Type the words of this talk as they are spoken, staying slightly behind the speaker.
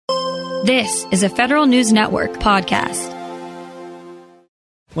This is a Federal News Network podcast.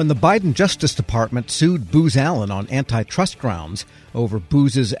 When the Biden Justice Department sued Booz Allen on antitrust grounds over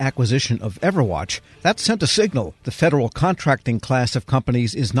Booz's acquisition of Everwatch, that sent a signal. The federal contracting class of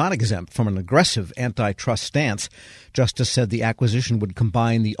companies is not exempt from an aggressive antitrust stance. Justice said the acquisition would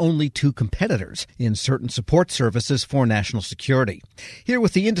combine the only two competitors in certain support services for national security. Here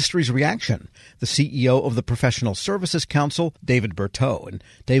with the industry's reaction, the CEO of the Professional Services Council, David Berteau. And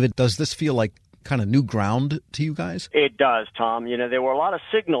David, does this feel like kind of new ground to you guys? It does, Tom. You know, there were a lot of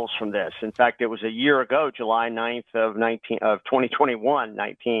signals from this. In fact, it was a year ago, July 9th of 2021,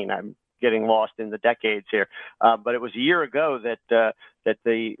 I'm getting lost in the decades here. But it was a year ago that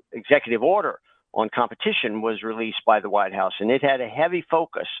the executive order on competition was released by the White House, and it had a heavy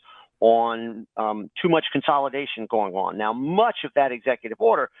focus on too much consolidation going on. Now, much of that executive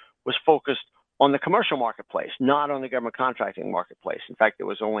order was focused on the commercial marketplace, not on the government contracting marketplace. In fact, there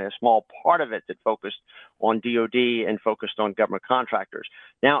was only a small part of it that focused on DOD and focused on government contractors.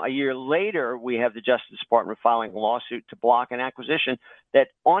 Now, a year later, we have the Justice Department filing a lawsuit to block an acquisition that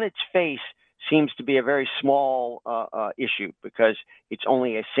on its face seems to be a very small issue because it's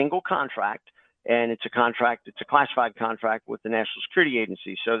only a single contract. And it's a classified contract with the National Security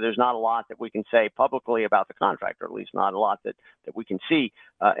Agency. So there's not a lot that we can say publicly about the contract, or at least not a lot that we can see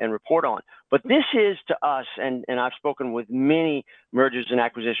and report on. But this is to us, and I've spoken with many mergers and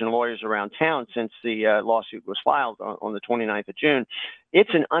acquisition lawyers around town since the lawsuit was filed on the 29th of June.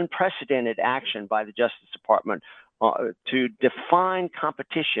 It's an unprecedented action by the Justice Department to define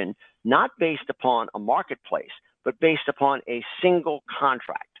competition not based upon a marketplace, but based upon a single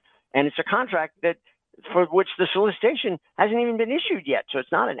contract. And it's a contract for which the solicitation hasn't even been issued yet. So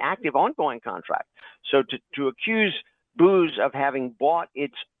it's not an active, ongoing contract. So to accuse Booz of having bought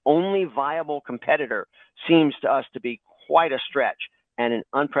its only viable competitor seems to us to be quite a stretch and an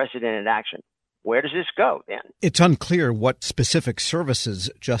unprecedented action. Where does this go then? It's unclear what specific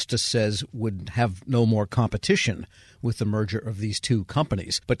services Justice says would have no more competition with the merger of these two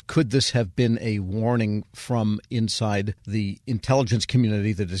companies. But could this have been a warning from inside the intelligence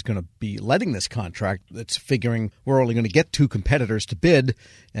community that is going to be letting this contract, that's figuring we're only going to get two competitors to bid,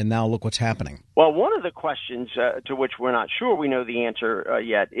 and now look what's happening? Well, one of the questions to which we're not sure we know the answer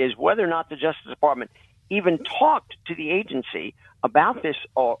yet is whether or not the Justice Department even talked to the agency about this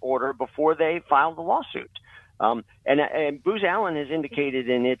order before they filed the lawsuit. And Booz Allen has indicated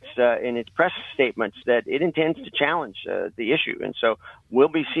in its press statements that it intends to challenge the issue. And so we'll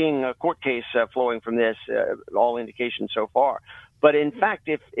be seeing a court case flowing from this, all indications so far. But in fact,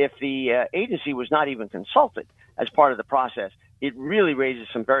 if the agency was not even consulted as part of the process, it really raises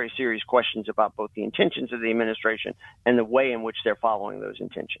some very serious questions about both the intentions of the administration and the way in which they're following those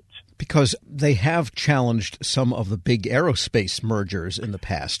intentions. Because they have challenged some of the big aerospace mergers in the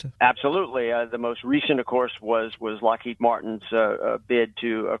past. Absolutely. The most recent, of course, was Lockheed Martin's bid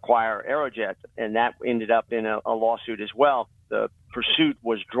to acquire Aerojet, and that ended up in a lawsuit as well. The pursuit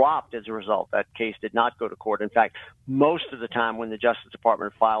was dropped as a result. That case did not go to court. In fact, most of the time when the Justice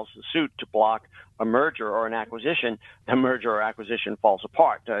Department files the suit to block a merger or an acquisition, the merger or acquisition falls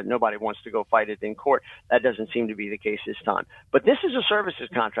apart. Nobody wants to go fight it in court. That doesn't seem to be the case this time. But this is a services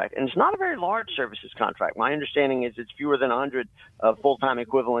contract, and it's not a very large services contract. My understanding is it's fewer than 100 full-time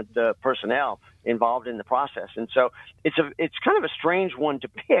equivalent personnel involved in the process. And so it's kind of a strange one to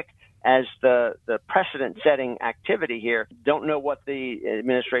pick as the precedent-setting activity here. Don't know what the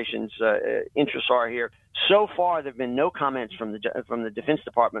administration's interests are here. So far, there have been no comments from the Defense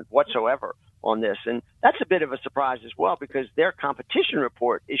Department whatsoever on this, and that's a bit of a surprise as well because their competition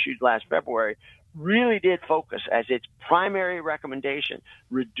report issued last February really did focus as its primary recommendation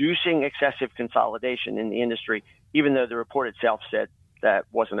reducing excessive consolidation in the industry, even though the report itself said that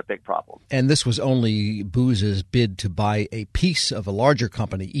wasn't a big problem. And this was only Booz's bid to buy a piece of a larger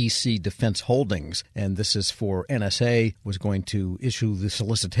company, EC Defense Holdings. And this is for NSA, was going to issue the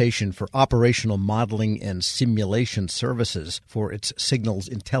solicitation for operational modeling and simulation services for its signals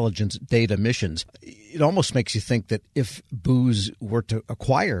intelligence data missions. It almost makes you think that if Booz were to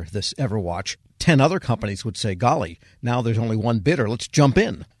acquire this Everwatch, 10 other companies would say, golly, now there's only one bidder. Let's jump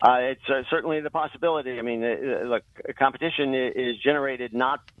in. It's certainly the possibility. I mean, look, competition is generated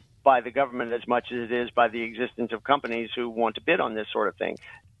not by the government as much as it is by the existence of companies who want to bid on this sort of thing.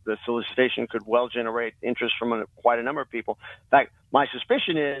 The solicitation could well generate interest from quite a number of people. In fact, my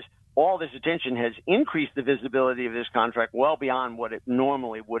suspicion is all this attention has increased the visibility of this contract well beyond what it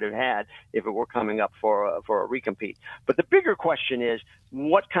normally would have had if it were coming up for a recompete. But the bigger question is,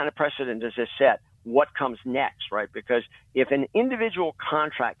 what kind of precedent does this set? What comes next, right? Because if an individual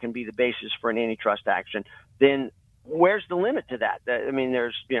contract can be the basis for an antitrust action, then where's the limit to that? I mean,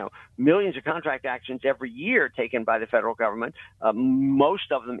 there's millions of contract actions every year taken by the federal government,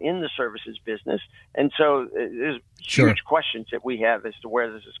 most of them in the services business, and so there's huge questions that we have as to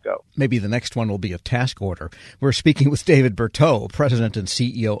where does this go. Maybe the next one will be a task order. We're speaking with David Berteau, President and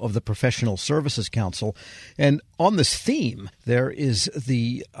CEO of the Professional Services Council, and on this theme, there is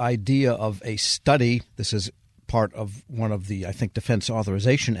the idea of a study. This is part of one of the, I think, Defense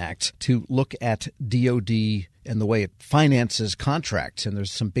Authorization Acts to look at DOD and the way it finances contracts. And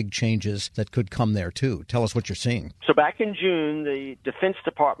there's some big changes that could come there, too. Tell us what you're seeing. So back in June, the Defense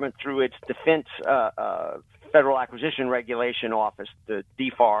Department, through its Defense Federal Acquisition Regulation Office, the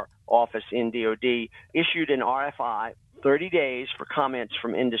DFAR office in DOD, issued an RFI, 30 days for comments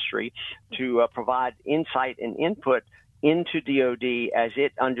from industry to provide insight and input into DOD as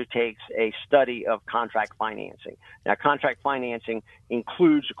it undertakes a study of contract financing. Now, contract financing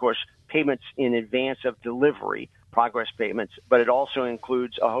includes, of course, payments in advance of delivery, progress payments, but it also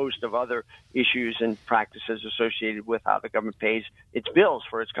includes a host of other issues and practices associated with how the government pays its bills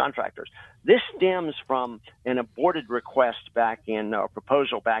for its contractors. This stems from an aborted request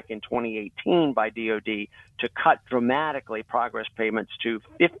proposal back in 2018 by DOD to cut dramatically progress payments to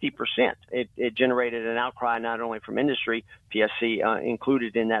 50%. It generated an outcry not only from industry, PSC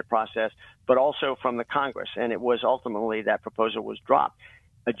included in that process, but also from the Congress, and it was ultimately that proposal was dropped.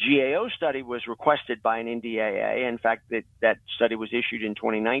 A GAO study was requested by an NDAA. In fact, that study was issued in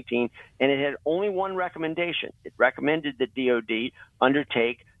 2019, and it had only one recommendation. It recommended that DOD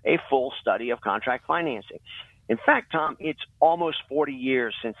undertake a full study of contract financing. In fact, Tom, it's almost 40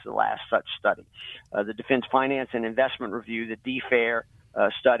 years since the last such study. The Defense Finance and Investment Review, the DFAIR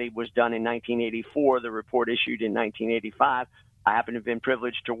study, was done in 1984. The report issued in 1985. I happen to have been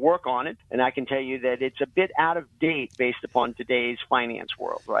privileged to work on it, and I can tell you that it's a bit out of date based upon today's finance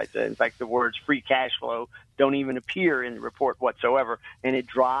world, right? In fact, the words free cash flow don't even appear in the report whatsoever, and it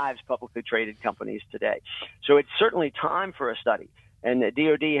drives publicly traded companies today. So it's certainly time for a study. And the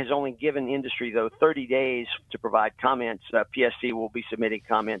DOD has only given industry, though, 30 days to provide comments. PSC will be submitting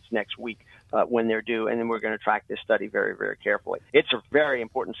comments next week when they're due, and then we're going to track this study very, very carefully. It's a very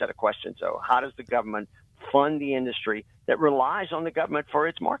important set of questions, though. How does the government fund the industry that relies on the government for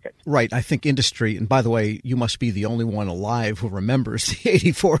its market? Right. I think industry, and by the way, you must be the only one alive who remembers the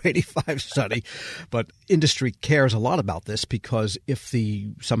 84-85 study, but industry cares a lot about this because if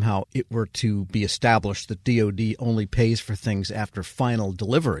somehow it were to be established that DOD only pays for things after final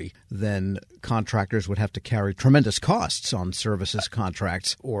delivery, then contractors would have to carry tremendous costs on services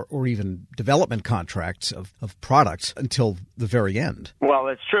contracts or even development contracts of products until the very end. Well,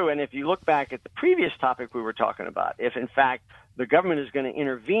 that's true. And if you look back at the previous topic we were talking about, if in fact the government is going to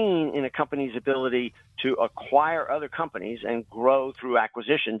intervene in a company's ability to acquire other companies and grow through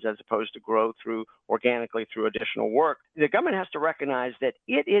acquisitions as opposed to grow organically through additional work, the government has to recognize that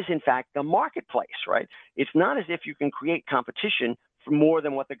it is in fact the marketplace, right? It's not as if you can create competition for more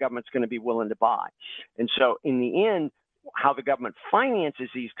than what the government's going to be willing to buy. And so in the end, how the government finances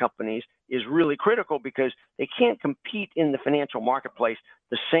these companies is really critical because they can't compete in the financial marketplace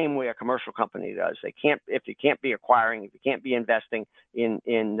the same way a commercial company does. They can't, if you can't be acquiring, if you can't be investing in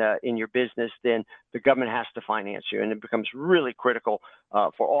your business, then the government has to finance you, and it becomes really critical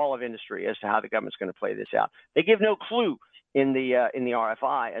for all of industry as to how the government's going to play this out. They give no clue in the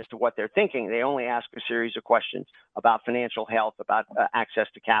RFI as to what they're thinking. They only ask a series of questions about financial health, about access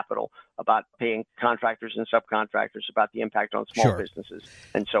to capital, about paying contractors and subcontractors, about the impact on small businesses,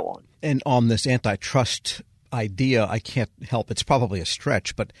 and so on. And on this antitrust idea, I can't help, it's probably a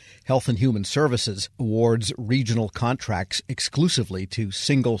stretch, but Health and Human Services awards regional contracts exclusively to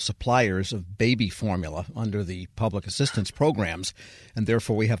single suppliers of baby formula under the public assistance programs, and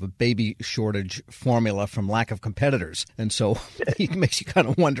therefore we have a baby shortage formula from lack of competitors. And so it makes you kind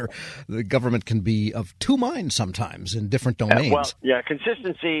of wonder, the government can be of two minds sometimes in different domains.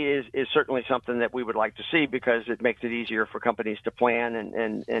 Consistency is certainly something that we would like to see because it makes it easier for companies to plan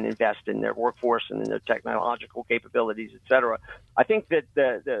and invest in their workforce and in their technological capabilities, et cetera. I think that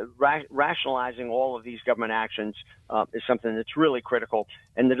the rationalizing all of these government actions is something that's really critical.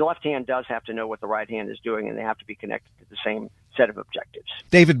 And the left hand does have to know what the right hand is doing, and they have to be connected to the same set of objectives.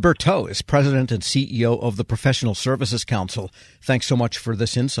 David Berteau is President and CEO of the Professional Services Council. Thanks so much for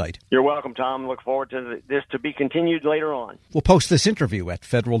this insight. You're welcome, Tom. Look forward to this to be continued later on. We'll post this interview at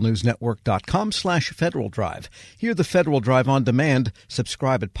federalnewsnetwork.com/Federal Drive. Hear the Federal Drive on demand.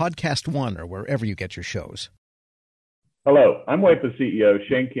 Subscribe at Podcast One or wherever you get your shows. Hello, I'm WIPA CEO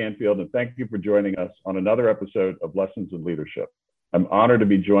Shane Canfield, and thank you for joining us on another episode of Lessons in Leadership. I'm honored to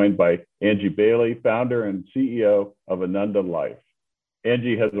be joined by Angie Bailey, founder and CEO of Ananda Life.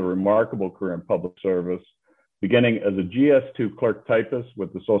 Angie has a remarkable career in public service, beginning as a GS2 clerk typist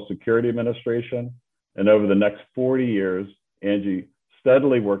with the Social Security Administration. And over the next 40 years, Angie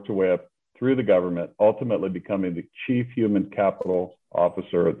steadily worked her way up through the government, ultimately becoming the Chief Human Capital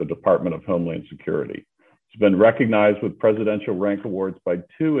Officer at the Department of Homeland Security. She's been recognized with presidential rank awards by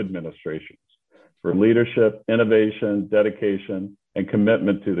 2 administrations for leadership, innovation, dedication, and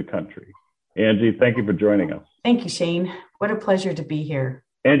commitment to the country. Angie, thank you for joining us. Thank you, Shane. What a pleasure to be here.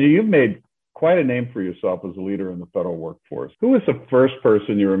 Angie, you've made quite a name for yourself as a leader in the federal workforce. Who was the first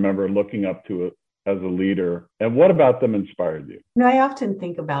person you remember looking up to as a leader, and what about them inspired you? I often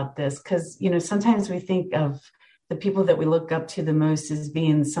think about this because, sometimes we think of the people that we look up to the most as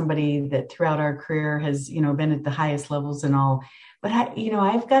being somebody that throughout our career has, been at the highest levels and all. But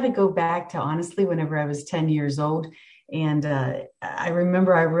I've got to go back to honestly, whenever I was 10 years old. And I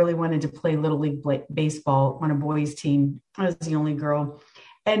remember I really wanted to play Little League baseball on a boys team. I was the only girl.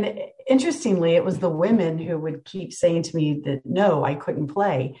 And interestingly, it was the women who would keep saying to me that, no, I couldn't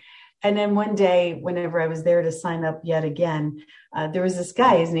play. And then one day, whenever I was there to sign up yet again, there was this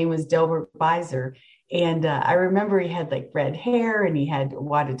guy, his name was Delbert Beiser. And I remember he had like red hair and he had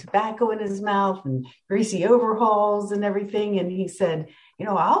wad of tobacco in his mouth and greasy overalls and everything. And he said,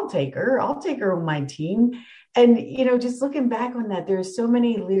 I'll take her on my team. And, just looking back on that, there's so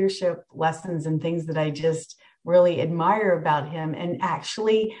many leadership lessons and things that I just really admire about him. And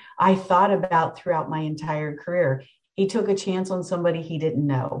actually, I thought about throughout my entire career. He took a chance on somebody he didn't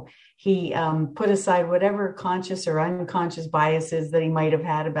know. He put aside whatever conscious or unconscious biases that he might have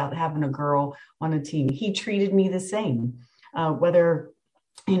had about having a girl on a team. He treated me the same. Whether,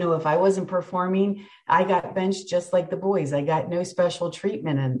 if I wasn't performing, I got benched just like the boys. I got no special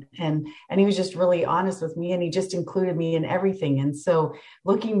treatment. And he was just really honest with me, and he just included me in everything. And so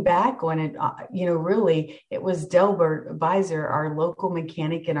looking back on it, really, it was Delbert Beiser, our local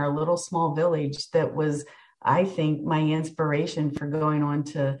mechanic in our little small village, that was, I think, my inspiration for going on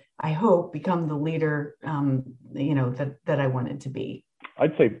to, I hope, become the leader, that I wanted to be.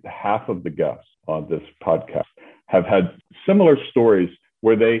 I'd say half of the guests on this podcast have had similar stories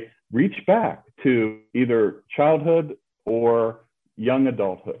where they reach back to either childhood or young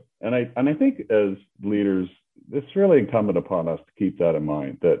adulthood. And I think as leaders, it's really incumbent upon us to keep that in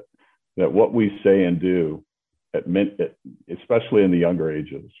mind, that what we say and do, especially in the younger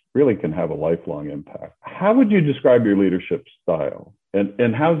ages, really can have a lifelong impact. How would you describe your leadership style,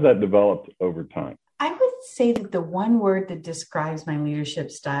 and how's that developed over time? I would say that the one word that describes my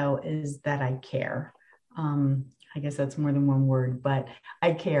leadership style is that I care. I guess that's more than one word, but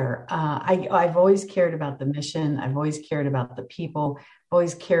I care. I've always cared about the mission. I've always cared about the people. I've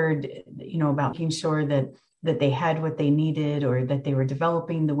always cared, about making sure that they had what they needed, or that they were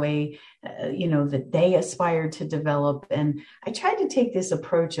developing the way, that they aspired to develop. And I tried to take this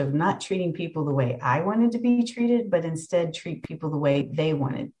approach of not treating people the way I wanted to be treated, but instead treat people the way they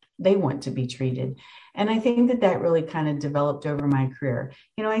want to be treated. And I think that really kind of developed over my career.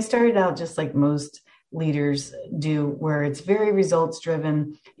 I started out just like most leaders do, where it's very results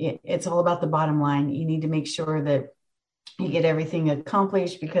driven. It's all about the bottom line. You need to make sure that you get everything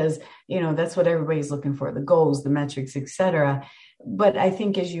accomplished because, that's what everybody's looking for, the goals, the metrics, et cetera. But I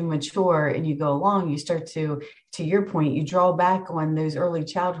think as you mature and you go along, you start to your point, you draw back on those early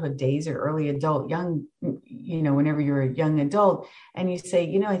childhood days or early adult, whenever you're a young adult, and you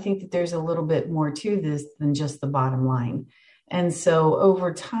say, I think that there's a little bit more to this than just the bottom line. And so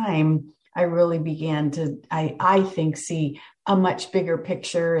over time, I really began to, I think, see a much bigger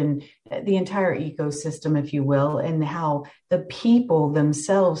picture and the entire ecosystem, if you will, and how the people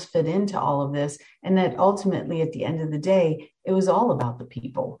themselves fit into all of this. And that ultimately, at the end of the day, it was all about the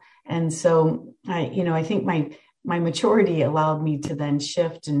people. And so I think my maturity allowed me to then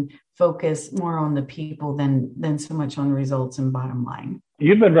shift and focus more on the people than so much on results and bottom line.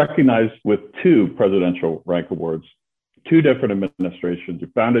 You've been recognized with 2 presidential rank awards, 2 different administrations. You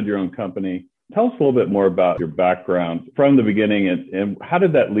founded your own company. Tell us a little bit more about your background from the beginning, and how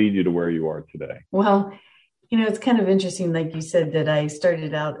did that lead you to where you are today? Well, it's kind of interesting, like you said, that I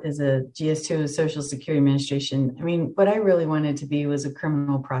started out as a GS2 Social Security Administration. I mean, what I really wanted to be was a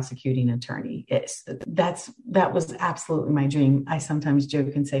criminal prosecuting attorney. That was absolutely my dream. I sometimes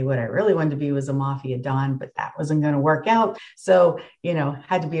joke and say what I really wanted to be was a mafia don, but that wasn't going to work out. So,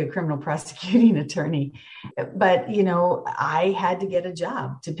 had to be a criminal prosecuting attorney. But, I had to get a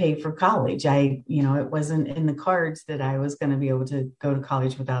job to pay for college. It wasn't in the cards that I was going to be able to go to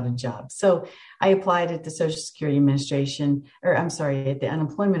college without a job. So I applied at the Social Security Administration, at the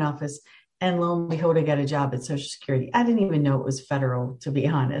unemployment office. And lo and behold, I got a job at Social Security. I didn't even know it was federal, to be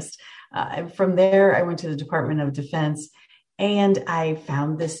honest. From there, I went to the Department of Defense. And I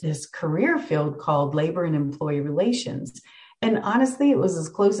found this career field called labor and employee relations. And honestly, it was as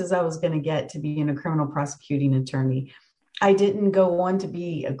close as I was going to get to being a criminal prosecuting attorney. I didn't go on to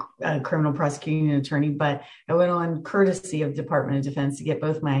be a criminal prosecuting attorney, but I went on courtesy of Department of Defense to get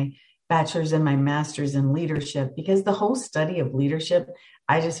both my bachelor's and my master's in leadership, because the whole study of leadership,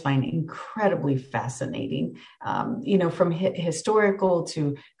 I just find incredibly fascinating. From historical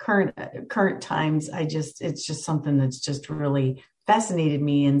to current times, it's just something that's just really fascinated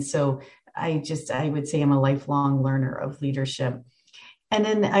me. And so I would say I'm a lifelong learner of leadership. And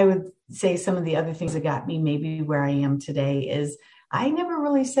then I would say some of the other things that got me maybe where I am today is I never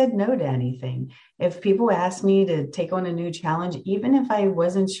really said no to anything. If people asked me to take on a new challenge, even if I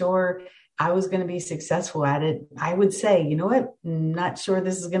wasn't sure I was going to be successful at it, I would say, you know what, not sure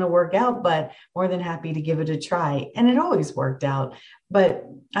this is going to work out, but more than happy to give it a try. And it always worked out. But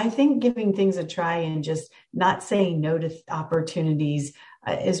I think giving things a try and just not saying no to opportunities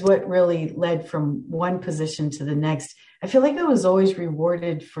is what really led from one position to the next. I feel like I was always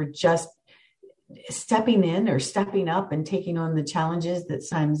rewarded for just stepping in or stepping up and taking on the challenges that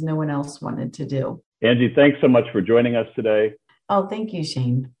sometimes no one else wanted to do. Angie, thanks so much for joining us today. Oh, thank you,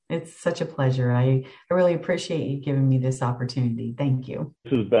 Shane. It's such a pleasure. I really appreciate you giving me this opportunity. Thank you.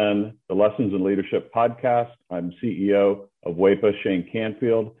 This has been the Lessons in Leadership podcast. I'm CEO of WEPA, Shane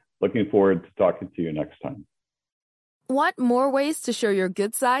Canfield. Looking forward to talking to you next time. Want more ways to show your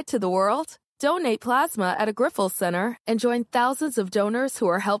good side to the world? Donate plasma at a Grifols Center and join thousands of donors who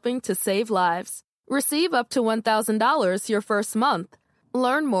are helping to save lives. Receive up to $1,000 your first month.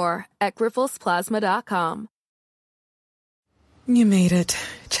 Learn more at grifolsplasma.com. You made it.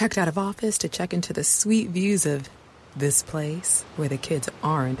 Checked out of office to check into the sweet views of this place where the kids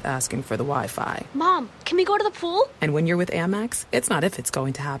aren't asking for the Wi-Fi. Mom, can we go to the pool? And when you're with Amex, it's not if it's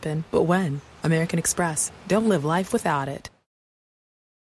going to happen, but when. American Express. Don't live life without it.